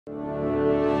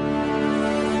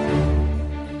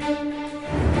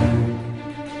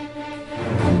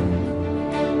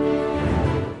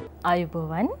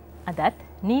ආයුබෝවන් අදත්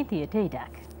නීතියට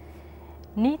ඉඩක්.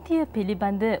 නීතිය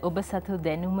පිළිබඳ ඔබ සතු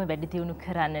දැනුම වැඩි දියුණු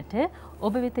කරන්නට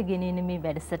ඔබ වෙත ගෙනෙන මේ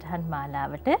වැඩසටහන්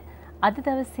මාලාවට අද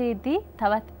දවසේදී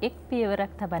තවත් එක්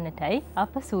පියවරක් තබන්නටයි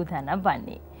අප සූදානම්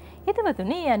වන්නේ.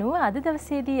 හිතවතුනි, අනුව අද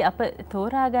දවසේදී අප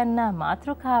තෝරා ගන්නා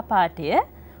මාතෘකා පාඨය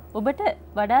ඔබට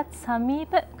වඩාත්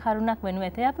සමීප කරුණක් වෙනු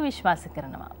ඇතයි අප විශ්වාස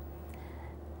කරනවා.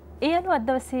 ඒ අනුව අද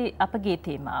දවසේ අපගේ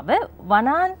තේමාව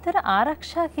වනාන්තර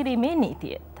ආරක්ෂා කිරීමේ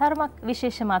නීතිය. තරමක්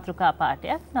විශේෂ මාතෘකා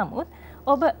පාඨයක්. නමුත්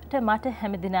ඔබට මට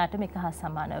හැමදිනාටම එක හා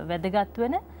සමානව වැදගත්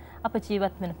වන අප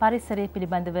ජීවත් වන පරිසරය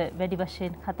පිළිබඳව වැඩි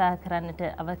වශයෙන් කතා කරන්නට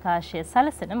අවකාශය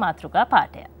සලසන මාතෘකා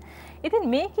පාඨයක්. ඉතින්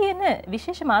මේ කියන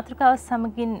විශේෂ මාතෘකාව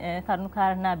සමගින්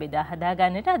කරුණුකාරණා බෙදා හදා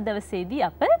ගන්නට අද දවසේදී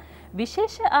අප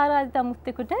විශේෂ ආරාධිත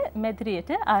අමුත්තෙකුට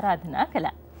මැදිරියට ආරාධනා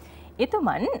කළා.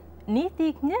 එතුමන්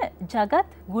නීතිඥ ජගත්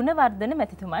ගුණවර්ධන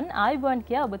මැතිතුමන්. ආයුබෝවන්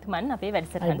කියා ඔබතුමන් අපේ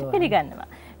වැඩසටහනට පිළිගන්නවා.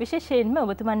 විශේෂයෙන්ම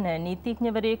ඔබතුමන්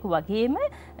නීතිඥවරයෙකු වගේම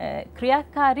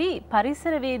ක්‍රියාකාරී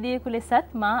පරිසරවේදියෙකු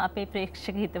ලෙසත් මා අපේ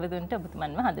ප්‍රේක්ෂක හිතවතුන්ට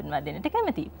ඔබතුමන්ව හඳුන්වා දෙන්නට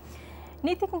කැමතියි.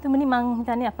 නීතිඥතුමනි, මං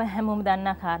හිතන්නේ අප හැමෝම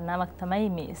දන්නා කාරණාවක් තමයි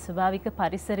මේ ස්වභාවික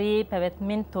පරිසරයේ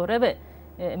පැවැත්මෙන් තොරව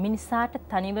මිනිසාට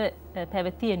තනිව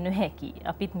පැවතිය නොහැකි.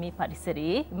 අපිත් මේ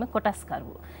පරිසරයේම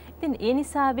කොටස්කරුවෝ. ඉතින් ඒ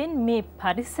නිසාවෙන් මේ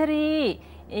පරිසරයේ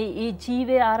ඒ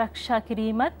ජීවය ආරක්ෂා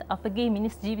කිරීමත් අපගේ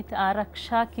මිනිස් ජීවිත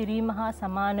ආරක්ෂා කිරීම හා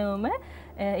සමානවම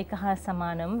එක හා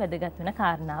සමානවම වැදගත් වෙන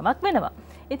කාරණාවක් වෙනවා.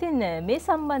 ඉතින් මේ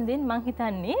සම්බන්ධයෙන් මම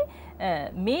හිතන්නේ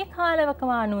මේ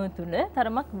කාලවකවානුව තුළ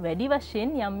තරමක් වැඩි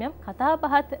වශයෙන් යම් යම්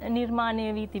කතාබහත්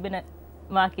නිර්මාණය වී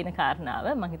තිබෙනවා කියන කාරණාව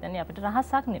මම හිතන්නේ අපිට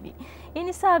රහසක් නෙවෙයි. ඒ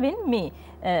නිසාවෙන් මේ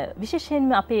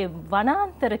විශේෂයෙන්ම අපේ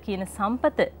වනාන්තර කියන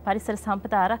සම්පත, පරිසර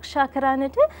සම්පත ආරක්ෂා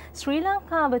කරන්නට ශ්‍රී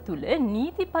ලංකාව තුළ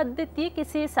නීති පද්ධතිය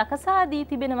කෙසේ සකසා දී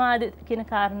තිබෙනවාද කියන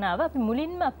කාරණාව අපි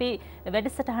මුලින්ම අපේ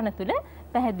වැඩසටහන තුළ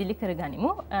පැහැදිලි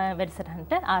කරගනිමු.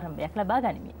 වැඩසටහනට ආරම්භයක් ලබා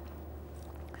ගනිමින්.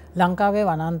 ලංකාවේ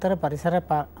වනාන්තර පරිසර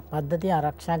පද්ධතිය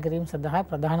ආරක්ෂා කිරීම සඳහා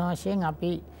ප්‍රධාන වශයෙන්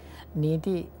අපි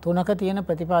නීති 3ක තියෙන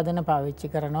ප්‍රතිපාදන පාවිච්චි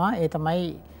කරනවා. ඒ තමයි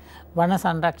වන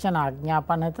සංරක්ෂණ ආඥා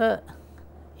පනත.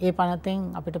 ඒ පනතෙන්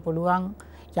අපිට පුළුවන්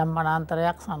යම්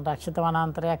වනාන්තරයක් සංරක්ෂිත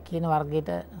වනාන්තරයක් කියන වර්ගයට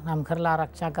නම් කරලා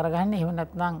ආරක්ෂා කරගන්න. එහෙම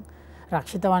නැත්නම්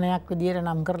රක්ෂිත වනයක් විදියට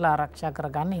නම් කරලා ආරක්ෂා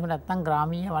කරගන්න. එහෙම නැත්නම්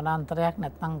ග්‍රාමීය වනාන්තරයක්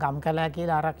නැත්නම් ගම්කැලෑ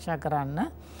කියලා ආරක්ෂා කරන්න.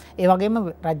 ඒ වගේම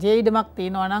රජයේ ඉඩමක්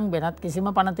තියෙනවා නම් වෙනත් කිසිම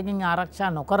පනතකින්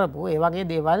ආරක්ෂා නොකරපු ඒ වගේ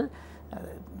දේවල්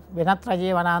වෙනත්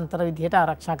රජයේ වනාන්තර විදිහට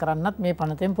ආරක්ෂා කරන්නත් මේ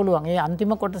පනතෙන් පුළුවන්. ඒ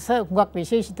අන්තිම කොටස හුඟක්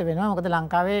විශේෂිත වෙනවා. මොකද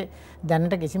ලංකාවේ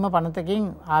දැනට කිසිම පනතකින්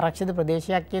ආරක්ෂිත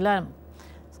ප්‍රදේශයක් කියලා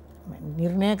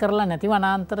නිර්ණය කරලා නැති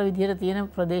වනාන්තර විදිහට තියෙන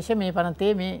ප්‍රදේශ මේ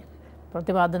පනතේ මේ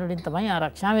ප්‍රතිපාදන වලින් තමයි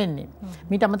ආරක්ෂා වෙන්නේ.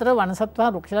 මීට අමතරව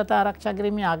වනසත්ව වෘක්ෂලතා ආරක්ෂා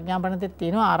කිරීමේ ආඥා පනතේ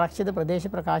තියෙනවා ආරක්ෂිත ප්‍රදේශ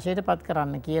ප්‍රකාශයට පත්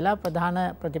කරන්න කියලා ප්‍රධාන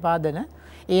ප්‍රතිපාදන.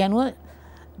 ඒ අනුව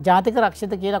ජාතික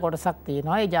රක්ෂිත කියලා කොටසක්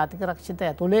තියෙනවා. ඒ ජාතික රක්ෂිත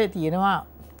ඇතුලේ තියෙනවා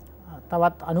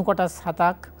තවත් අනු කොටස්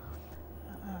 7ක්.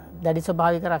 දැඩි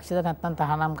ස්වභාවික රක්ෂිත නැත්නම්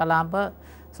තහනම් කලාප,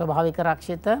 ස්වභාවික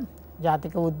රක්ෂිත,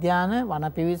 ජාතික උද්‍යාන, වන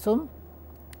පිවිසුම්,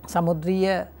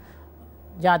 සමුද්‍රීය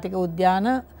ජාතික උද්‍යාන,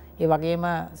 ඒ වගේම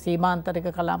සීමාන්තරික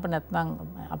කලාප නැත්නම්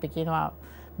අපි කියනවා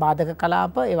බාධක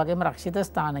කලාප, ඒ වගේම රක්ෂිත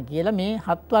ස්ථාන කියලා මේ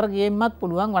 7 වර්ගයෙන්මත්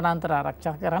පුළුවන් වනාන්තර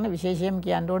ආරක්ෂා කරන්න. විශේෂයෙන්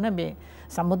කියන්න ඕනේ මේ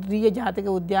සමුද්‍රීය ජාතික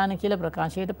උද්‍යාන කියලා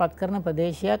ප්‍රකාශයට පත් කරන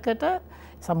ප්‍රදේශයකට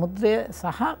සමුද්‍රය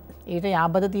සහ ඊට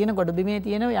යාබද තියෙන ගොඩබිමේ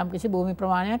තියෙන යම්කිසි භූමි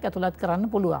ප්‍රමාණයක් ඇතුළත් කරන්න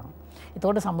පුළුවන්.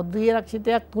 එතකොට සමුද්‍රීය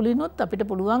රක්ෂිතයක් තුලිනුත් අපිට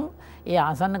පුළුවන් ඒ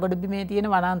ආසන්න ගොඩබිමේ තියෙන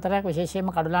වනාන්තරයක් විශේෂයෙන්ම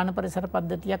කඩලාන පරිසර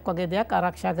පද්ධතියක් වගේ දෙයක්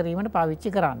ආරක්ෂා කිරීමට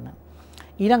පාවිච්චි කරන්න.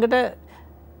 ඊළඟට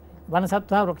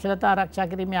වනසත්ව වෘක්ෂලතා ආරක්ෂා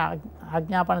කිරීමේ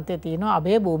ආඥා පනතේ තියෙනවා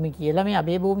අභය භූමි කියලා. මේ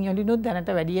අභය භූමි වලිනුත්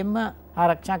දැනට වැඩියෙන්ම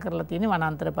ආරක්ෂා කරලා තියෙන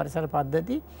වනාන්තර පරිසර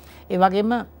පද්ධති. ඒ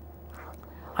වගේම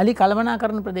අලි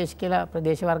කළමනාකරණ ප්‍රදේශ කියලා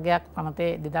ප්‍රදේශ වර්ගයක් පනතේ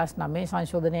 2009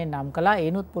 සංශෝධනයේ නම් කළා.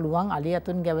 ඒනුත් පුළුවන් අලි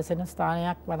අතුන් ගැවසෙන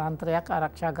ස්ථානයක් වනාන්තරයක්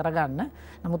ආරක්ෂා කරගන්න.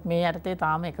 නමුත් මේ යටතේ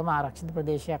තාම එකම ආරක්ෂිත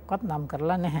ප්‍රදේශයක්වත් නම්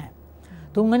කරලා නැහැ.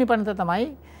 තුන්වෙනි පනත තමයි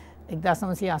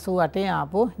 1988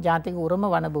 ආපු ජාතික උරුම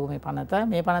වන භූමි පනත.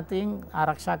 මේ පනතින්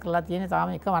ආරක්ෂා කරලා තියෙන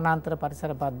තාම එක වනාන්තර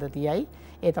පරිසර පද්ධතියයි.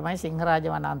 ඒ තමයි සිංහරාජ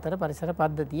වනාන්තර පරිසර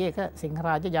පද්ධතිය. ඒක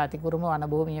සිංහරාජ ජාතික උරුම වන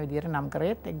භූමිය විදිහට නම්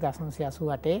කරේ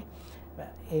 1988.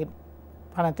 ඒ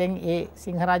පනතෙන් ඒ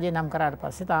සිංහරාජය නම් කරාට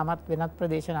පස්සේ තාමත් වෙනත්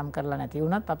ප්‍රදේශ නම් කරලා නැති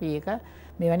වුණත් අපි ඒක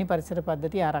මෙවැනි පරිසර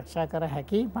පද්ධති ආරක්ෂා කර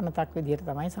හැකි පනතක් විදිහට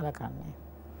තමයි සලකන්නේ.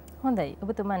 හොඳයි,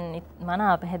 ඔබතුමන්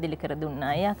මනාව පැහැදිලි කර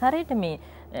දුන්නා. ඒ ආකාරයට මේ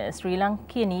ශ්‍රී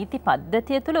ලංකීය නීති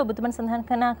පද්ධතිය තුළ ඔබතුමන් සඳහන්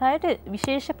කරන ආකාරයට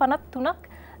විශේෂ පනත්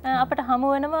 3ක් අපට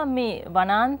හමු වෙනවා මේ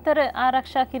වනාන්තර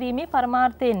ආරක්ෂා කිරීමේ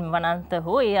පරමාර්ථයෙන්. වනාන්ත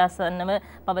හෝ ඒ ආසන්නව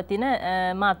පවතින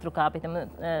මාතෘකා අපිටම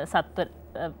සත්ව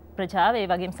ප්‍රජාව, ඒ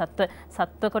වගේම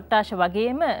සත්ව කොට්ටාශ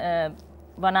වගේම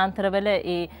වනාන්තරවල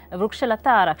ඒ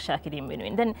වෘක්ෂලතා ආරක්ෂා කිරීම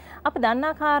වෙනුවෙන්. දැන් අප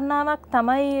දන්නා කාරණාවක්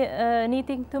තමයි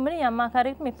නීතිඥතුමනි යම්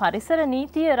ආකාරයකට මේ පරිසර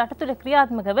නීතිය රට තුළ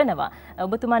ක්‍රියාත්මක වෙනවා.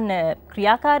 ඔබතුමන්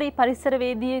ක්‍රියාකාරී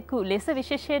පරිසරවේදියෙකු ලෙස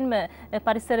විශේෂයෙන්ම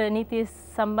පරිසර නීතිය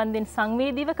සම්බන්ධයෙන්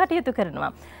සංවේදීව කටයුතු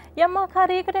කරනවා. යම්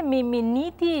ආකාරයකට මේ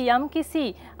නීතිය යම්කිසි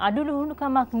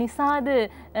අඩුලුහුණුකමක් නිසාද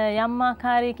යම්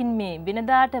ආකාරයකින් මේ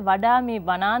වෙනදාට වඩා මේ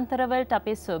වනාන්තරවලට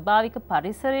අපේ ස්වභාවික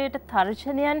පරිසරයට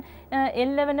තර්ජනයන්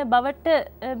එල්ලවන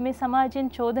බවට මේ සමාජයෙන්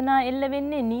චෝදනා එල්ල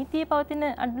වෙන්නේ නීතියේ පවතින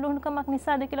අඩුලුහුණුකමක්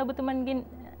නිසාද කියලා ඔබතුමන්ගෙන්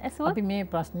ඇසුවා. අපි මේ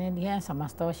ප්‍රශ්නේ දිහා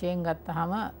සමස්ත වශයෙන්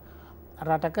ගත්තාම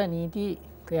රටක නීති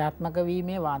ක්‍රියාත්මක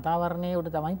වීමේ වාතාවරණයේ උඩ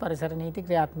තමයි පරිසර නීති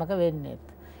ක්‍රියාත්මක වෙන්නේ.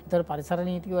 ඒතර පරිසර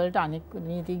නීති වලට අනෙක්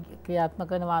නීති ක්‍රියාත්මක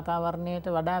වෙන වාතාවරණයට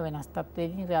වඩා වෙනස්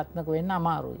තත්ත්වයකින් ක්‍රියාත්මක වෙන්න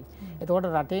අමාරුයි. එතකොට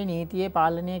රටේ නීතියේ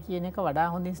පාලනය කියන එක වඩා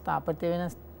හොඳින් ස්ථාපිත වෙන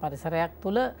පරිසරයක්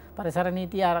තුළ පරිසර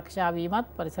නීතිය ආරක්ෂා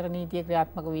වීමත් පරිසර නීතිය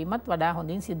ක්‍රියාත්මක වීමත් වඩා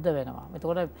හොඳින් සිද්ධ වෙනවා.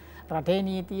 එතකොට රටේ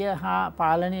නීතිය හා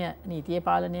පාලනය නීතියේ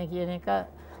පාලනය කියන එක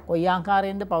කොයි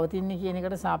ආකාරයෙන්ද පවතින්නේ කියන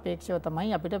එකට සාපේක්ෂව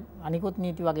තමයි අපිට අනිකුත්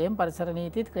නීති වගේම පරිසර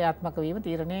නීතිත් ක්‍රියාත්මක වීම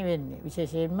තීරණය වෙන්නේ.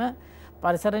 විශේෂයෙන්ම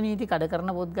පරිසර නීති කඩ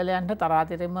කරන පුද්ගලයන්ට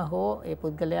තරාතිරම හෝ ඒ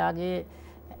පුද්ගලයාගේ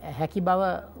හැකි බව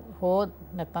හෝ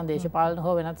නැත්නම් දේශපාලන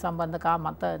හෝ වෙනත් සම්බන්ධකම්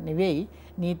මත නෙවෙයි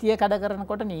නීතිය කඩ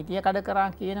කරනකොට නීතිය කඩ කරා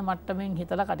කියන මට්ටමින්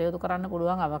හිතලා කටයුතු කරන්න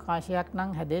පුළුවන් අවකාශයක්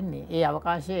නම් හැදෙන්නේ. ඒ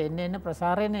අවකාශය එන්න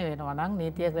ප්‍රසාරණය වෙනවා නම්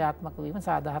නීතිය ක්‍රියාත්මක වීම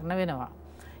සාධාරණ වෙනවා.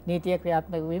 නීතිය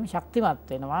ක්‍රියාත්මක වීම ශක්තිමත්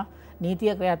වෙනවා.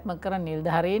 නීතිය ක්‍රියාත්මක කරන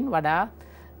නිලධාරීන් වඩා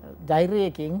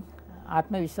ධෛර්යයෙන්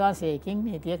ආත්ම විශ්වාසයකින්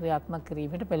නීතිය ක්‍රියාත්මක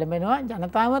කිරීමට පෙළඹෙනවා.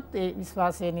 ජනතාවත් ඒ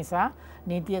විශ්වාසය නිසා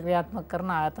නීතිය ක්‍රියාත්මක කරන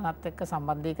ආයතනත් එක්ක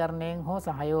සම්බන්ධීකරණයෙන් හෝ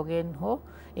සහයෝගයෙන් හෝ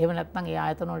එහෙම නැත්නම් ඒ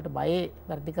ආයතන වලට බයේ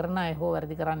වැඩි කරන අය හෝ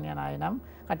වැඩි කරන්න යන අය නම්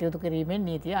කටයුතු කිරීමෙන්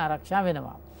නීතිය ආරක්ෂා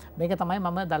වෙනවා. මේක තමයි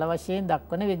මම දල වශයෙන්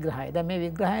දක්වන විග්‍රහය. දැන් මේ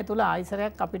විග්‍රහය තුළ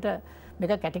ආයසරයක් අපිට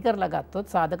මේක කැටි කරලා ගත්තොත්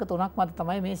සාධක තුනක් මත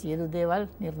තමයි මේ සියලු දේවල්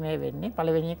නිර්ණය වෙන්නේ.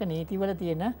 පළවෙනි එක නීතිවල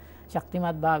තියෙන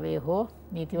ශක්තිමත්භාවය හෝ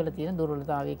නීතිවල තියෙන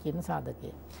දුර්වලතාවය කියන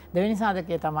සාධකය. දෙවෙනි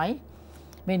සාධකය තමයි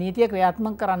මේ නීතිය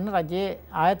ක්‍රියාත්මක කරන්න රජයේ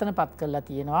ආයතන පත් කරලා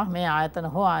තියෙනවා. මේ ආයතන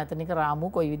හෝ ආයතනික රාමු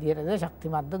කොයි විදිහටද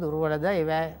ශක්තිමත්ද දුර්වලද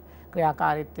ඒවා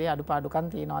ක්‍රියාකාරීත්වයේ අඩුපාඩුකම්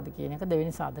තියෙනවද කියන එක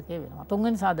දෙවෙනි සාධකය වෙනවා.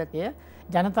 තුන්වෙනි සාධකය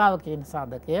ජනතාව කියන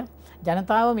සාධකය.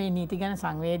 ජනතාව මේ නීති ගැන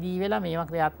සංවේදී වෙලා මේවා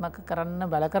ක්‍රියාත්මක කරන්න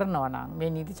බල කරනවා නම් මේ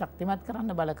නීති ශක්තිමත්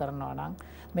කරන්න බල කරනවා නම්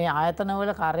මේ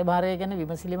ආයතනවල කාර්යභාරය ගැන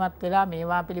විමසිලිමත් වෙලා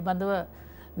මේවා පිළිබඳව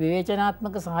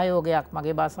විවේචනාත්මක සහයෝගයක්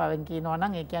මගේ භාෂාවෙන් කියනවා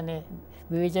නම් ඒ කියන්නේ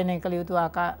විවේචනය කළ යුතු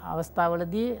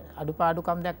අවස්ථාවලදී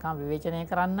අඩුපාඩුකම් දැක්කම විවේචනය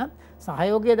කරන්නත්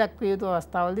සහයෝගය දක්විය යුතු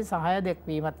අවස්ථාවලදී සහාය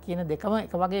දැක්වීමත් කියන දෙකම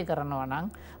එක වගේ කරනවා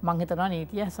නම් මම හිතනවා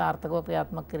නීතිය සාර්ථකව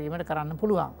ක්‍රියාත්මක කිරීමට කරන්න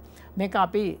පුළුවන්. මේක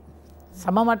අපි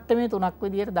සම මට්ටමේ තුනක්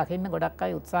විදිහට දකින්න ගොඩක්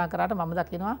අය උත්සාහ කරාට මම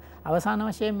දකිනවා අවසාන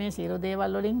වශයෙන් මේ සියලු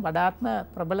දේවල් වලින් වඩාත්ම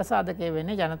ප්‍රබල සාධකය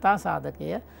වෙන්නේ ජනතා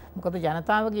සාධකය. මොකද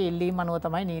ජනතාවගේ ඉල්ලීම අනුව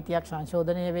තමයි නීතියක්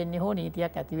සංශෝධනය වෙන්නේ හෝ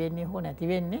නීතියක් ඇති වෙන්නේ හෝ නැති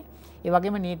වෙන්නේ. ඒ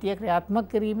වගේම නීතිය ක්‍රියාත්මක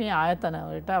කිරීමේ ආයතන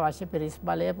වලට අවශ්‍ය පිරිස්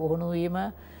බලය පුහුණු වීම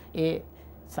ඒ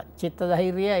චිත්ත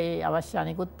ධෛර්යය ඒ අවශ්‍ය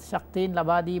අනිකුත් ශක්තියින්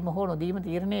ලබා දීම හෝ නොදීම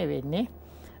තීරණය වෙන්නේ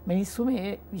මිනිස්සු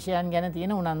මේ විෂයන් ගැන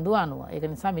තියෙන උනන්දුව අනුව. ඒක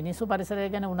නිසා මිනිස්සු පරිසරය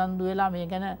ගැන උනන්දු වෙලා මේ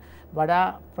ගැන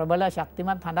වඩා ප්‍රබල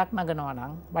ශක්තිමත් හඬක් නගනවා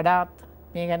නම් වඩාත්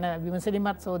මේ ගැන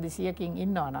විමසිලිමත් සෝදිසියකින්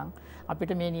ඉන්නවා නම්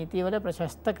අපිට මේ නීතිවල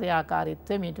ප්‍රශස්ත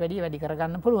ක්‍රියාකාරීත්වය මීට වැඩි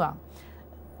කරගන්න පුළුවන්.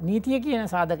 නීතිය කියන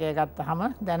සාධකය ගත්තහම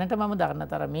දැනට මම දරන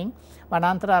තරමින්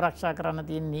වනාන්තර ආරක්ෂා කරන්න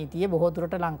තියෙන නීතිය බොහෝ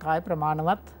දුරට ලංකාවේ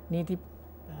ප්‍රමාණවත් නීති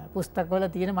පුස්තකවල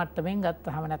තියෙන මට්ටමින්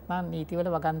ගත්තහම නැත්නම් නීතිවල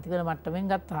වගන්තිවල මට්ටමින්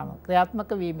ගත්තහම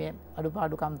ක්‍රියාත්මක වීමේ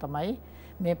අඩුපාඩුකම් තමයි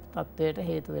මේ තත්ත්වයට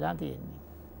හේතු වෙලා තියෙන්නේ.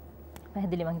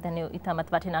 පැහැදිලි මම හිතන්නේ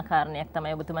ඊටමත් වටිනා කාරණයක්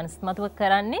තමයි ඔබතුමන් මතක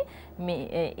කරන්නේ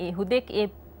මේ ඒ හුදෙක් ඒ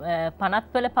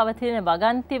පනත්වල පවතින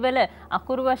වගන්තිවල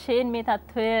අකුරු වශයෙන් මේ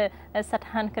තත්ත්වය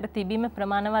සටහන් කර තිබීම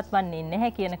ප්‍රමාණවත් වන්නේ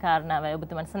නැහැ කියන කාරණාවයි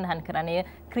ඔබතුමන් සඳහන් කරන්නේ.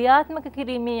 ක්‍රියාත්මක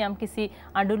කිරීමේ යම්කිසි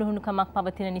අඩුලුහුණුකමක්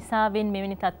පවතින නිසාවෙන්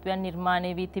මෙවැනි තත්ත්වයන්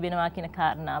නිර්මාණය වී තිබෙනවා කියන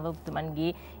කාරණාව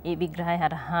ඔබතුමන්ගේ ඒ විග්‍රහය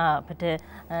හරහා අපට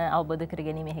අවබෝධ කර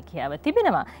ගැනීමේ හැකියාව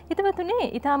තිබෙනවා. හිතවතුනි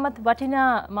ඊටමත් වටිනා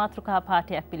මාතෘකා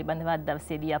පාඨයක් පිළිබඳව අද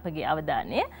දවසේදී අපගේ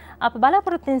අවධානය අප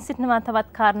බලාපොරොත්තු වෙන සිටිනවා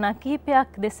තවත් කාරණා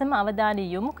කිහිපයක් දෙසම අවධානය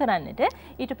යොමු කරන්නට.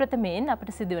 ඊට ප්‍රථමයෙන්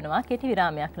අපට සිදු වෙනවා කෙටි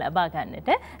විරාමයක් ලබා ගන්නට.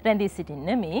 රැඳී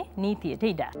සිටින්න මේ නීතියට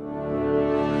ඉඩ.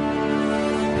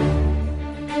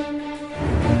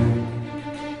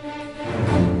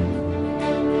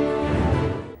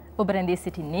 ඔබ රැඳී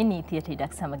සිටින්නේ නීතියට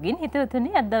ඉඩක් සමගින්.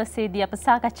 හිතවතුනි, අද දවසේදී අප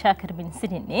සාකච්ඡා කරමින්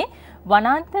සිටින්නේ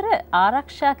වනාන්තර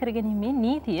ආරක්ෂා කර ගැනීමේ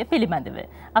නීතිය පිළිබඳව.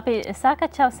 අපේ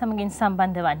සාකච්ඡාව සමගින්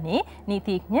සම්බන්ධ වන්නේ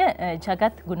නීතිඥ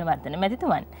ජගත් ගුණවර්ධන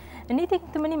මැතිතුමන්.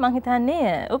 නීතිඥතුමනි, මම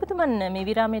හිතන්නේ ඔබතුමන් මේ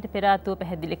විරාමයට පෙර ආතුව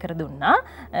පැහැදිලි කර දුන්නා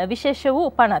විශේෂ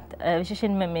වූ පනත්,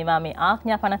 විශේෂයෙන්ම මේවා මේ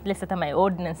ආඥා පනත් ලෙස තමයි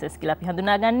ඕඩිනන්සස් කියලා අපි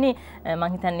හඳුනාගන්නේ. මම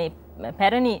හිතන්නේ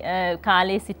පැරණි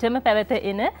කාලයේ සිටම පැවත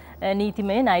එන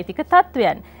නීතිමය නෛතික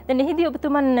තත්වයන්. දැන් එහිදී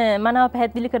ඔබතුමන් මනාව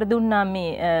පැහැදිලි කර දුන්නා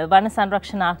මේ වන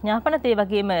සංරක්ෂණ ආඥාපනත, ඒ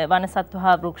වගේම වන සත්ව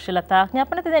හා වෘක්ෂලතා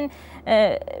ආඥාපනත. දැන්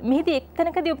මෙහිදී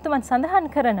එක්තැනකදී ඔබතුමන් සඳහන්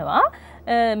කරනවා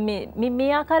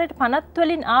මේ ආකාරයට පනත්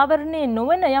වලින් ආවරණය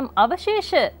නොවන යම්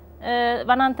අවශේෂ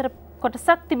වනාන්තර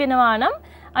කොටසක් තිබෙනවා නම්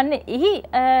අන්න එහි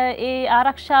ඒ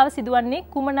ආරක්ෂාව සිදුවන්නේ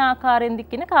කුමන ආකාරයෙන්ද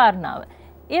කියන කාරණාව.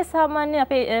 ඒ සාමාන්‍ය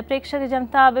අපේ ප්‍රේක්ෂක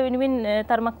ජනතාව වෙනුවෙන්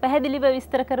තරමක් පැහැදිලිව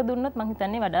විස්තර කර දුන්නොත් මම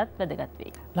හිතන්නේ වඩාත් වැදගත්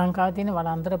වෙයි. ලංකාවේ තියෙන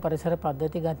වනාන්තර පරිසර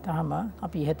පද්ධති ගත්තාම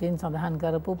අපි ඉහතින් සඳහන්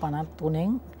කරපු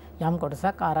 53න් යම්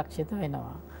කොටසක් ආරක්ෂිත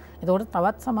වෙනවා. එතකොට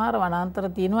තවත් සමහර වනාන්තර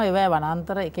තියෙනවා. ඒවා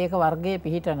වනාන්තර එක එක වර්ගයේ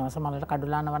පිහිටනවා. සමහරවිට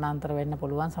කඩුලාන වනාන්තර වෙන්න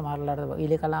පුළුවන්. සමහරවිට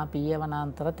ඊලකලාපීය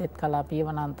වනාන්තර, තෙත්කලාපීය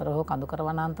වනාන්තර හෝ කඳුකර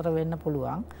වනාන්තර වෙන්න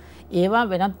පුළුවන්. ඒවා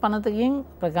වෙනත් පනතකින්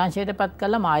ප්‍රකාශයටපත්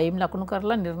කරලා මායිම් ලකුණු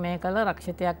කරලා නිර්ණය කළ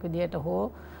රක්ෂිතයක් විදියට හෝ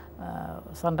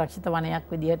සංරක්ෂිත වනයක්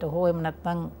විදියට හෝ එහෙම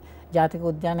නැත්නම් ජාතික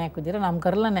උද්‍යානයක් විදියට නම්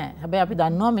කරලා නැහැ. හැබැයි අපි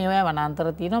දන්නවා මේවා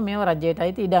වනාන්තර තියෙනවා, මේවා රජයට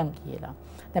අයිති ඉඩම් කියලා.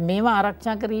 දැන් මේවා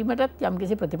ආරක්ෂා කිරීමටත්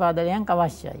යම්කිසි ප්‍රතිපාදනයක්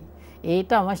අවශ්‍යයි.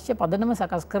 ඒට අවශ්‍ය පදනම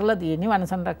සකස් කරලා තියෙන්නේ වන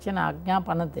සංරක්ෂණ ආඥා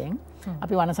පනතෙන්.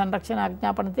 අපි වන සංරක්ෂණ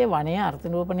ආඥා පනතේ වනය අර්ථ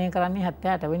නිරූපණය කරන්නේ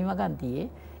 78 වෙනි වගන්තියේ.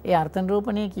 ඒ අර්ථ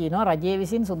නිරූපණය කියනවා රජයේ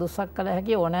විසින් සුදුසුසක් කළ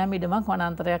හැකි ඕනෑම ඉඩමක්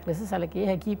වනාන්තරයක් ලෙස සැලකිය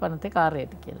හැකි පනතේ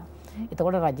කාර්යයට කියලා.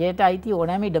 එතකොට රජයට අයිති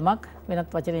ඕනෑම ඉඩමක්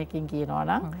වෙනත් වචනයකින් කියනවා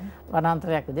නම්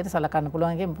වනාන්තරයක් විදිහට සලකන්න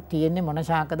පුළුවන්. එකේ තියෙන්නේ මොන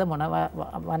ශාකද මොන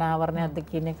වනාවරණයක්ද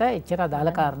කියන එක එච්චර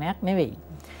අදාළ කාරණයක් නෙවෙයි.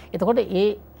 එතකොට ඒ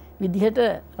විදිහට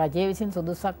රජය විසින්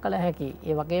සුදුසුසක් කළ හැකි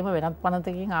ඒ වගේම වෙනත්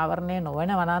පනතකින් ආවරණය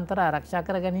නොවන වනාන්තර ආරක්ෂා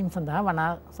කර ගැනීම සඳහා වන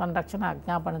සංරක්ෂණ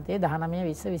ආඥා පනතේ 19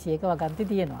 20 21 වගන්ති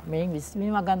තියෙනවා. මේන් 20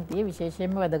 වෙනි වගන්තියේ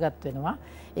විශේෂයෙන්ම වැදගත් වෙනවා.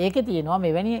 ඒකේ තියෙනවා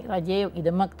මෙවැනි රජයේ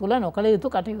ඉඩමක් තුල නොකළ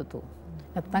යුතු කටයුතු.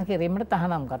 නැත්නම් කිරීමට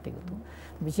තහනම් කටයුතු.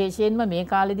 විශේෂයෙන්ම මේ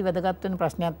කාලෙදි වැදගත් වෙන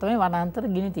ප්‍රශ්නයක් තමයි වනාන්තර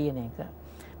ගිනි තියෙන එක.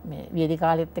 මේ වියදි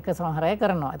කාලෙත් එක්ක සමහර අය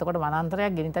කරනවා. එතකොට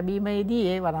වනාන්තරයක් ගෙනි තැබීමේදී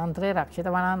ඒ වනාන්තරයේ රක්ෂිත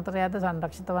වනාන්තරයක්ද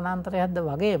සංරක්ෂිත වනාන්තරයක්ද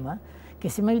වගේම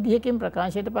කිසිම විදිහකින්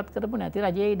ප්‍රකාශයටපත් කරපු නැති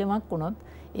රජයේ ඉඩමක් වුණොත්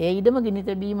ඒ ඉඩම ගෙනි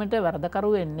තැබීමට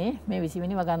වරදකරු වෙන්නේ මේ 20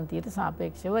 වෙනි වගන්තියට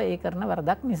සාපේක්ෂව ඒ කරන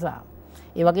වරදක් නිසා.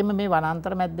 ඒ වගේම මේ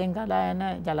වනාන්තර මැද්දෙන් ගලා යන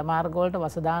ජල මාර්ග වලට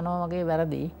වස දානවා වගේ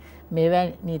වැරදි මේවා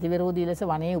නීති විරෝධී ලෙස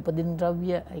වනයේ උපදින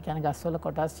ද්‍රව්‍ය, ඒ කියන්නේ ගස්වල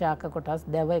කොටස්, ශාක කොටස්,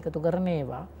 දැව එකතු කරන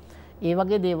ඒවා, ඒ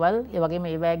වගේ දේවල්, ඒ වගේම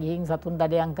ඒවා ගිහින් සතුන්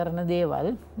දඩයන් කරන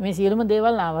දේවල්, මේ සියලුම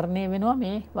දේවල් ආවරණය වෙනවා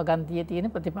මේ වගන්තියේ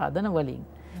තියෙන ප්‍රතිපාදන වලින්.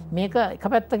 මේක එක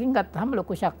පැත්තකින් ගත්තාම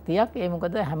ලොකු ශක්තියක්. ඒ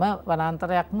මොකද හැම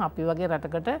වනාන්තරයක්ම අපි වගේ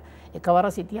රටකට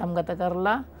එකවර සිටියම් ගත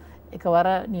කරලා එකවර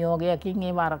නියෝගයකින්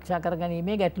ඒව ආරක්ෂා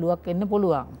කරගැනීමේ ගැටලුවක් එන්න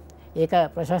පුළුවන්. ඒක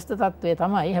ප්‍රශස්ත තත්වය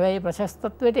තමයි. හැබැයි ප්‍රශස්ත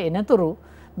තත්වයට එනතුරු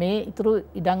මේ ඉතුරු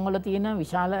ඉඩම් වල තියෙන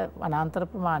විශාල වනාන්තර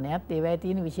ප්‍රමාණයත්, ඒවැය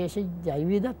තියෙන විශේෂ ජෛව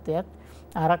විවිධත්වයත්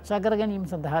ආරක්ෂා කර ගැනීම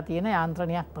සඳහා තියෙන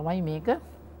යාන්ත්‍රණයක් තමයි මේක.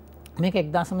 මේක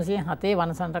 1907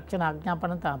 වන සංරක්ෂණ ආඥා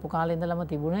පනත ආපු කාලේ ඉඳලම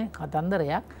තිබුණේ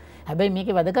කතන්දරයක්. හැබැයි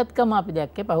මේකේ වැදගත්කම අපි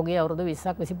දැක්කේ පහුගිය අවුරුදු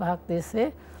 20ක් 25ක් තිස්සේ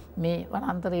මේ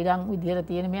වනාන්තර ඉඩම් විදිහට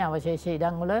තියෙන මේ අවශේෂ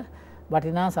ඉඩම් වල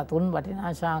වටිනා සතුන්,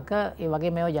 වටිනා ශාක, ඒ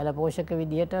වගේ මේවා ජල පෝෂක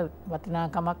විදිහට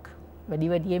වටිනාකමක් වැඩි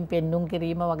වැඩියෙන් පෙන්눔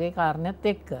කිරීම වගේ කාරණයක්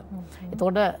එක්ක.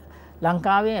 එතකොට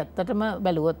ලංකාවේ ඇත්තටම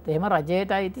බැලුවොත් එහෙම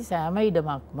රජයට අයිති සෑම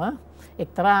ඉඩමක්ම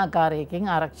එක්තරා ආකාරයකින්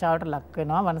ආරක්ෂාවට ලක්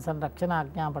වෙනවා වන සංරක්ෂණ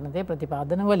ආඥා පනතේ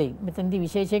ප්‍රතිපාදන වලින්. මෙතනදී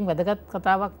විශේෂයෙන් වැදගත්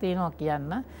කතාවක් තියෙනවා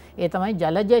කියන්න. ඒ තමයි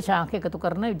ජලජ ශාක එකතු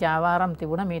කරන ජාවාරම්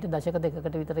තිබුණා මීට දශක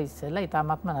දෙකකට විතර ඉස්සෙල්ලා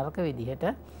ඊටමත්ම නරක විදිහට.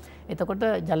 එතකොට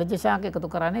ජලජ ශාක එකතු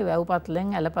කරන්නේ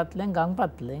වැව්පත්ලෙන්, ඇලපත්ලෙන්,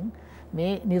 ගම්පත්ලෙන්.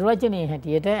 මේ නිර්වචනයේ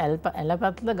හැටියට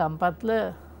ඇලපත්ල, ගම්පත්ල,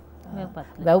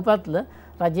 වැව්පත්ල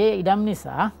රජයේ ඉඩම්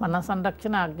නිසා වන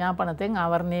සංරක්ෂණ ආඥා පනතෙන්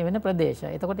ආවරණය වෙන ප්‍රදේශ.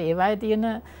 එතකොට ඒවායේ තියෙන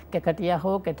කැකටිය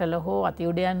හෝ කෙටල හෝ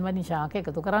අතිඋඩයන් වැනි ශාක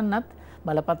එකතු කරන්නත්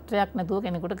බලපත්‍රයක් නැතුව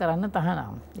කෙනෙකුට කරන්න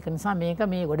තහනම්. ඒක නිසා මේක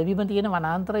මේ ගොඩබිම තියෙන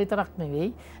වනාන්තර විතරක්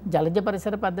නෙවෙයි, ජලජ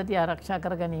පරිසර පද්ධතිය ආරක්ෂා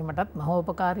කර ගැනීමටත්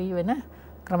මහෝපකාරී වෙන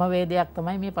ක්‍රමවේදයක්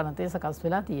තමයි මේ පනතේ සකස්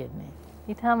වෙලා තියෙන්නේ.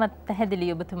 ඉතාමත්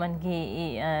පැහැදිලි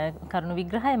ඔබතුමන්ගේ කරුණු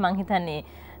විග්‍රහය. මං හිතන්නේ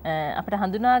අපිට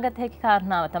හඳුනාගත හැකි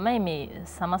කාරණාව තමයි මේ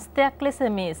සමස්තයක් ලෙස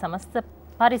මේ සමස්ත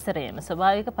පරිසරයම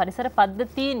ස්වභාවික පරිසර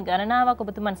පද්ධතීන් ගණනාවක්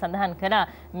ඔබතුමන් සඳහන් කළා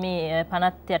මේ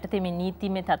පනත් යටතේ මේ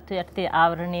නීතිමය තත්ත්වය යටතේ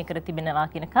ආවරණය කර තිබෙනවා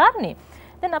කියන කාරණේ.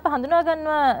 දැන් අප හඳුනා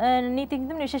ගන්නවා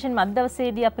නීතිඥතුමනි විශේෂයෙන්ම අද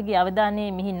දවසේදී අපගේ අවධානය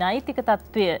මෙහි නෛතික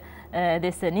තත්ත්වය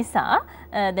දෙස නිසා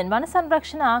දැන් වන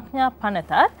සංරක්ෂණ ආඥා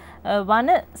පනතත්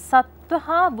වන සත්ව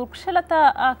හා වෘක්ෂලතා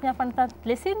ආඥා පනතත්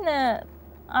ලෙසින්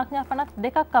ආඥා පනත්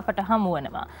දෙකක් අපට හමු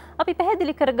වෙනවා. අපි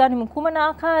පැහැදිලි කරගනිමු කුමන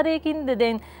ආකාරයකින්ද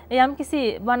දැන් යම්කිසි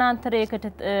වනාන්තරයකට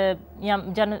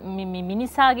යම්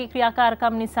මිනිසාගේ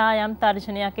ක්‍රියාකාරකම් නිසා යම්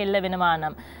තර්ජනයක් එල්ල වෙනවා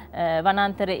නම්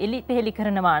වනාන්තර එලි පෙහෙලි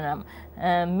කරනවා නම්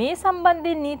මේ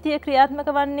සම්බන්ධයෙන් නීතිය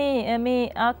ක්‍රියාත්මක වන්නේ මේ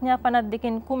ආඥා පනත්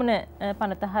දෙකෙන් කුමන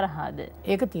පනත හරහාද?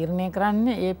 ඒක තීරණය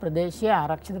කරන්නේ ඒ ප්‍රදේශය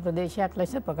ආරක්ෂිත ප්‍රදේශයක්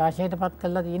ලෙස ප්‍රකාශයට පත්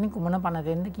කරලා තියෙන කුමන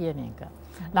පනතෙන්ද කියන එක.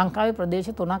 ලංකාවේ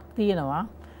ප්‍රදේශ 3ක් තියෙනවා.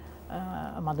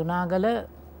 මදුනාගල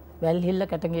වැල්හිල්ල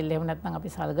කැටගිල්ල එහෙම නැත්නම් අපි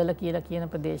සල්ගල කියලා කියන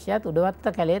ප්‍රදේශයත්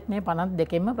උඩවත්ත කැලේත් මේ පනත්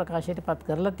දෙකෙන්ම ප්‍රකාශයට පත්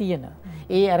කරලා තියෙනවා.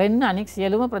 ඒ අරෙන්න අනෙක්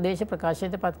සියලුම ප්‍රදේශ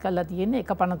ප්‍රකාශයට පත් කරලා තියෙන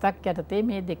එක පනතක් යටතේ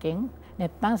මේ දෙකෙන්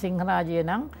නැත්නම් සිංහරාජය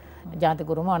නම්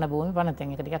ජාතිකුරුම වනභූමි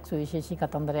පනතෙන්. ඒක ටිකක් සුවිශේෂී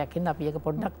කතන්දරයක් හින්දා අපි ඒක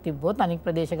පොඩ්ඩක් තිබ්බොත් අනෙක්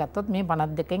ප්‍රදේශ ගත්තොත් මේ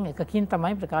පනත් දෙකෙන් එකකින්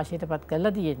තමයි ප්‍රකාශයට පත්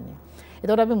කරලා තියෙන්නේ.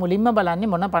 ඒතකොට අපි මුලින්ම බලන්නේ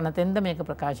මොන පනතෙන්ද මේක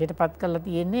ප්‍රකාශයට පත් කරලා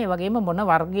තියෙන්නේ. ඒ වගේම මොන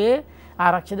වර්ගයේ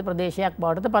ආරක්ෂිත ප්‍රදේශයක්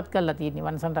බවටද පත් කරලා තියෙන්නේ.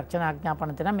 වන සංරක්ෂණ ආඥා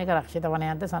පනත නම් මේක රක්ෂිත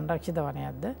වනයක්ද සංරක්ෂිත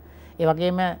වනයක්ද? ඒ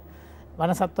වගේම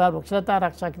වන සත්ව වෘක්ෂලතා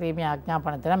ආරක්ෂා කිරීමේ ආඥා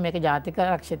පනත නම් මේක ජාතික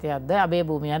රක්ෂිතයක්ද අභය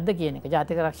භූමියක්ද කියන එක.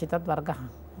 ජාතික රක්ෂිතත් වර්ග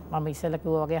මම ඉස්සෙල්ලා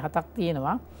කිව්වා වගේ 7ක්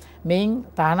තියෙනවා. මේන්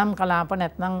තහනම් කලාප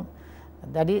නැත්නම්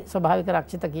දැඩි ස්වභාවික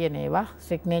රක්ෂිත කියන ඒවා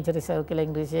ස්ට්‍රික්ට් නේචර් රිසර්ව් කියලා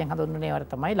ඉංග්‍රීසියෙන් හඳුන්වන ඒවා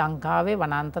තමයි ලංකාවේ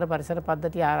වනාන්තර පරිසර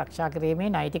පද්ධතිය ආරක්ෂා කිරීමේ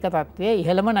නෛතික තත්ත්වයේ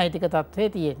ඉහළම නෛතික තත්ත්වයේ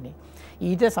තියෙන්නේ.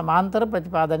 ඊට සමාන්තර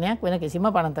ප්‍රතිපාදනයක් වෙන කිසිම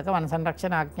පනතක වන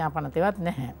සංරක්ෂණ ආඥා පනතේවත්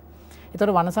නැහැ.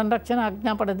 ඒතර වන සංරක්ෂණ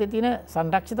ආඥා පනතේ තියෙන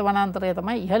සංරක්ෂිත වනාන්තරය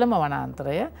තමයි ඉහළම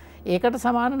වනාන්තරය. ඒකට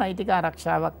සමාන නෛතික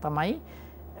ආරක්ෂාවක් තමයි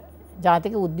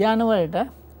ජාතික උද්‍යාන වලට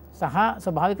සහ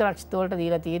ස්වභාවික රක්ෂිත වලට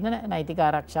දීලා තියෙන නෛතික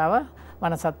ආරක්ෂාව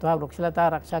වන සත්ව වෘක්ෂලතා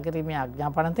ආරක්ෂා කිරීමේ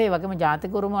ආඥා පනතේ. ඒ වගේම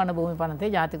ජාතිකුරුම වන භූමි පනතේ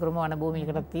ජාතිකුරුම වන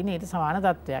භූමියකට තියෙන ඊට සමාන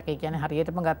තත්ත්වයක්. ඒ කියන්නේ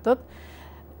හරියටම ගත්තොත්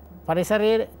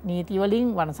පරිසරයේ නීති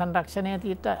වලින් වන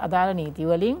සංරක්ෂණයට අදාළ නීති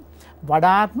වලින්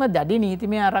වඩාත්ම දැඩි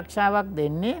නීතිමය ආරක්ෂාවක්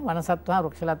දෙන්නේ වන සත්ව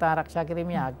වෘක්ෂලතා ආරක්ෂා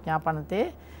කිරීමේ ආඥා පනතේ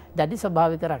දැඩි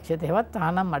ස්වභාවික රක්ෂිත හේවත්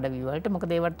තහනම් අඩවි වලට.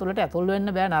 මොකද ඒවට තුලට ඇතුල්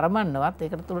වෙන්න බෑ නරඹන්නවත්.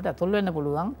 ඒකට තුලට ඇතුල් වෙන්න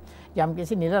පුළුවන්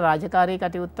යම්කිසි නිල රාජකාරී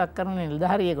කටයුත්තක් කරන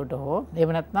නිලධාරියෙකුට හෝ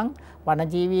එහෙම නැත්නම්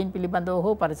වනජීවීන් පිළිබඳව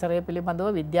හෝ පරිසරය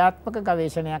පිළිබඳව විද්‍යාත්මක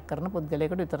ගවේෂණයක් කරන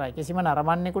පුද්ගලයෙකුට විතරයි. කිසිම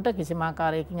නරඹන්නෙකුට කිසිම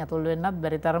ආකාරයකින් ඇතුල් වෙන්නත්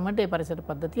බැරි තරමට ඒ පරිසර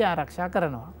පද්ධතිය ආරක්ෂා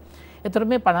කරනවා. ඒතර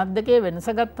මේ 52 වෙනස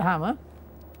ගත්තාම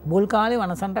මුල් කාලේ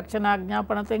වන සංරක්ෂණ ආඥා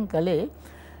පනතෙන් කලේ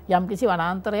යම්කිසි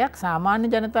වනාන්තරයක් සාමාන්‍ය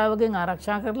ජනතාවගෙන්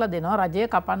ආරක්ෂා කරලා දෙනවා රජය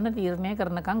කපන්න තීරණය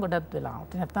කරනකම් ගොඩක්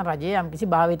වෙලාවට. නැත්නම් රජය යම්කිසි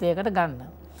භාවිතයකට ගන්න.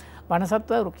 වන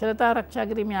සත්ව වෘක්ෂලතා ආරක්ෂා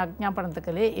කිරීමේ ආඥා පනත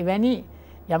කලේ එවැනි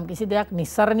යම්කිසි දෙයක්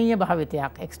නිස්සරණීය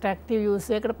භාවිතයක් එක්ස්ට්‍රැක්ටිව් යූස්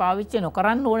එකකට පාවිච්චි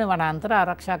නොකරන්න ඕනේ වනාන්තර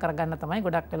ආරක්ෂා කරගන්න තමයි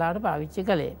ගොඩක් වෙලාවට පාවිච්චි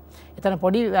කළේ. එතන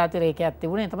පොඩි අතිරේකයක්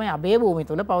තිබුණේ තමයි අභය භූමිය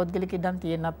තුල පෞද්ගලික ඉඩම්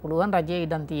තියෙන්නත් පුළුවන් රජයේ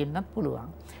ඉඩම් තියෙන්නත්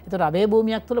පුළුවන්. ඒතර අභය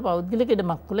භූමියක් තුල පෞද්ගලික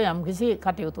ඉඩමක් තුල යම්කිසි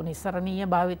කටයුතු නිස්සරණීය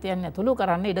භාවිතයන් ඇතුළු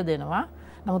කරන්න ඉඩ දෙනවා.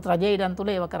 නමුත් රජයේ ඉඩම් තුල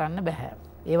ඒව කරන්න බෑ.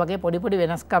 ඒ වගේ පොඩි පොඩි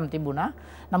වෙනස්කම් තිබුණා.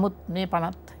 නමුත් මේ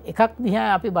පනත් එකක්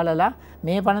දිහා අපි බලලා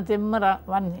මේ පනතෙන්ම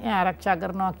වන්‍ය ආරක්ෂා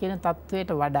කරනවා කියන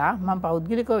තත්වයට වඩා මම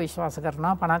පෞද්ගලිකව විශ්වාස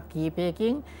කරනවා පනත්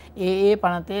කීපයකින් ඒ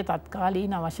පනතේ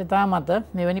තත්කාලීන අවශ්‍යතා මත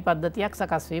මෙවැනි පද්ධතියක්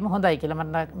සකස් වීම හොඳයි කියලා.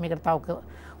 මම මේකට තව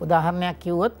උදාහරණයක්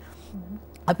කිව්වොත්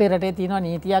අපේ රටේ තියෙනවා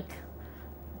නීතියක්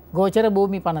ගෝචර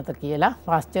භූමි පනත කියලා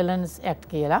පාස්චලන්ස් ඇක්ට්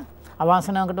කියලා.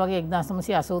 අවාසනාවකට වගේ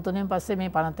 1983 පස්සේ මේ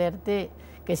පනත යටතේ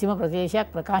කිසිම ප්‍රදේශයක්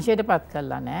ප්‍රකාශයට පත්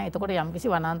කළා නෑ. එතකොට යම්කිසි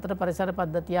වනාන්තර පරිසර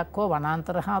පද්ධතියක් හෝ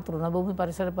වනාන්තර හා තෘණභූමි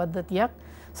පරිසර පද්ධතියක්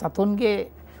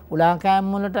සතුන්ගේ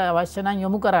උලාකෑම් වලට අවශ්‍ය නම්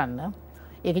යොමු කරන්න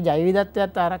ඒකේ ජෛව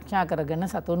විවිධත්වයත් ආරක්ෂා කරගෙන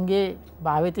සතුන්ගේ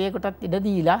භාවිතයකටත් ඉඩ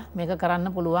දීලා මේක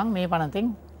කරන්න පුළුවන් මේ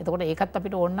පනතෙන්. එතකොට ඒකත්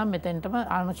අපිට ඕන නම් මෙතෙන්ටම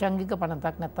ආනුෂංගික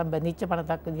පනතක් නැත්තම් බැඳිච්ච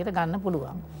පනතක් විදිහට ගන්න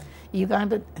පුළුවන්.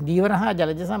 ඊගාට දීවර හා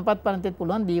ජලජ සම්පත් පනතෙත්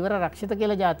පුළුවන් දීවර රක්ෂිත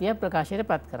කියලා જાතියක් ප්‍රකාශයට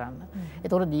පත් කරන්න.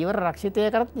 එතකොට දීවර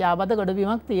රක්ෂිතයකට යාබද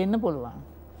ගොඩබිමක් තියෙන්න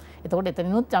පුළුවන්. එතකොට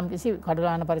එතනිනුත් යම්කිසි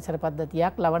කඩුලාන පරිසර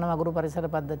පද්ධතියක් ලවණ වගුරු පරිසර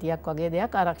පද්ධතියක් වගේ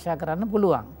දෙයක් ආරක්ෂා කරන්න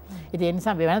පුළුවන්. ඉතින් ඒ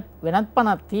නිසා වෙනත්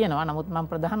පනත් තියෙනවා. නමුත් මම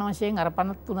ප්‍රධාන වශයෙන් අර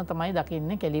පනත් තුන තමයි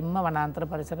දකින්නේ කෙලින්ම වනාන්තර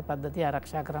පරිසර පද්ධතිය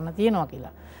ආරක්ෂා කරන්න තියෙනවා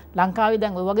කියලා. ලංකාවේ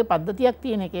දැන් ওই වගේ පද්ධතියක්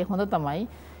තියෙන එකේ හොඳ තමයි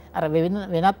අර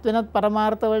වෙනත්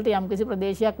පරමාර්ථ වලට යම්කිසි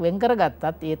ප්‍රදේශයක් වෙන්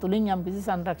කරගත්තත් ඒ තුලින් යම්කිසි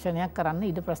සංරක්ෂණයක් කරන්න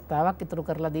ඉඩ ප්‍රස්තාවක් ඉතුරු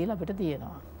කරලා දීලා අපිට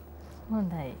තියෙනවා.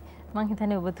 හොඳයි. මං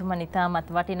හිතන්නේ ඔබතුමන්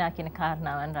ඉතාමත් වටිනා කියන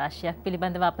කාරණාවන් රාශියක්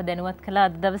පිළිබඳව අප දැනුවත් කළා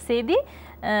අද දවසේදී.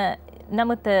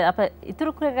 නමුත් අප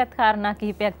ඉතුරු කරගත් කාරණා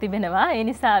කිහිපයක් තිබෙනවා. ඒ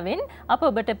නිසාවෙන් අප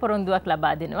ඔබට පොරොන්දුවක්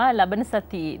ලබා දෙනවා. ලබන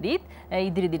සතියේදීත්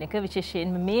ඉදිරි දිනක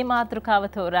විශේෂයෙන්ම මේ මාතෘකාව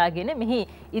තෝරාගෙන මෙහි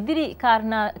ඉදිරි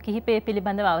කාරණා කිහිපය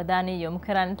පිළිබඳව අවධානය යොමු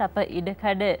කරන්නට අප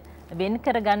ඉඩකඩ වෙන්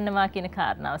කරගන්නවා කියන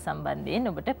කාරණාව සම්බන්ධයෙන්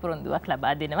ඔබට පොරොන්දුවක්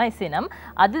ලබා දෙනවා. එසේනම්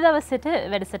අද දවසේට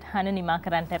වැඩසටහන නිමා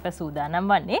කරන්නට අප සූදානම්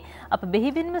වන්නේ. අප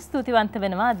බෙහෙවින්ම ස්තුතිවන්ත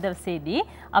වෙනවා අද දවසේදී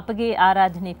අපගේ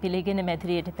ආරාධනය පිළිගෙන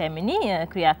මැදිරියට පැමිණි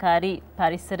ක්‍රියාකාරී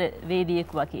පරිසර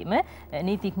වේදිකයෙකු වගේම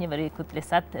නීතිඥවරයෙකුත්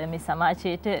ලෙසත් මේ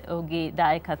සමාජයට ඔහුගේ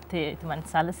දායකත්වය එතුමන්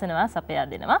සලසනවා සපයා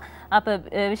දෙනවා. අප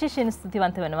විශේෂයෙන්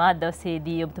ස්තුතිවන්ත වෙනවා අද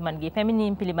දවසේදී ඔබතුමන්ගේ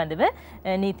පැමිණීම පිළිබඳව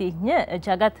නීතිඥ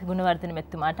ජගත් ගුණවර්ධන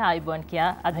මැතිතුමාට ආයුබෝවන්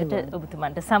කියා අදට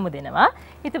ඔබතුමන්ට සමුදෙනවා.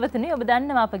 හිතවතුනි ඔබ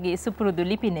දන්නවා අපගේ සුපුරුදු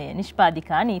ලිපිනය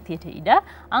නිෂ්පාදිකා නීතියට ඉඩ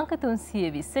අංක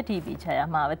 320 ටීවී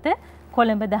ජයමාවත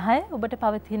කොළඹ 10 ඔබට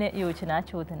පවතින යෝජනා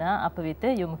චෝදනා අප වෙත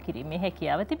යොමු කිරීමේ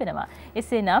හැකියාව තිබෙනවා.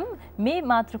 එසේනම් මේ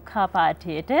මාතෘකා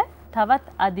පාඨයට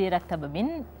තවත් අධීරක් තබමින්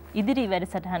ඉදිරි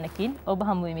වැඩසටහනකින් ඔබ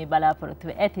හමු වීමේ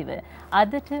බලාපොරොත්තුව ඇතිව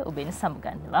අදට ඔබෙන්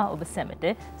සමුගන්නවා. ඔබ සැමට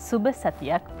සුබ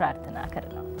සතියක් ප්‍රාර්ථනා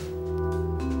කරනවා.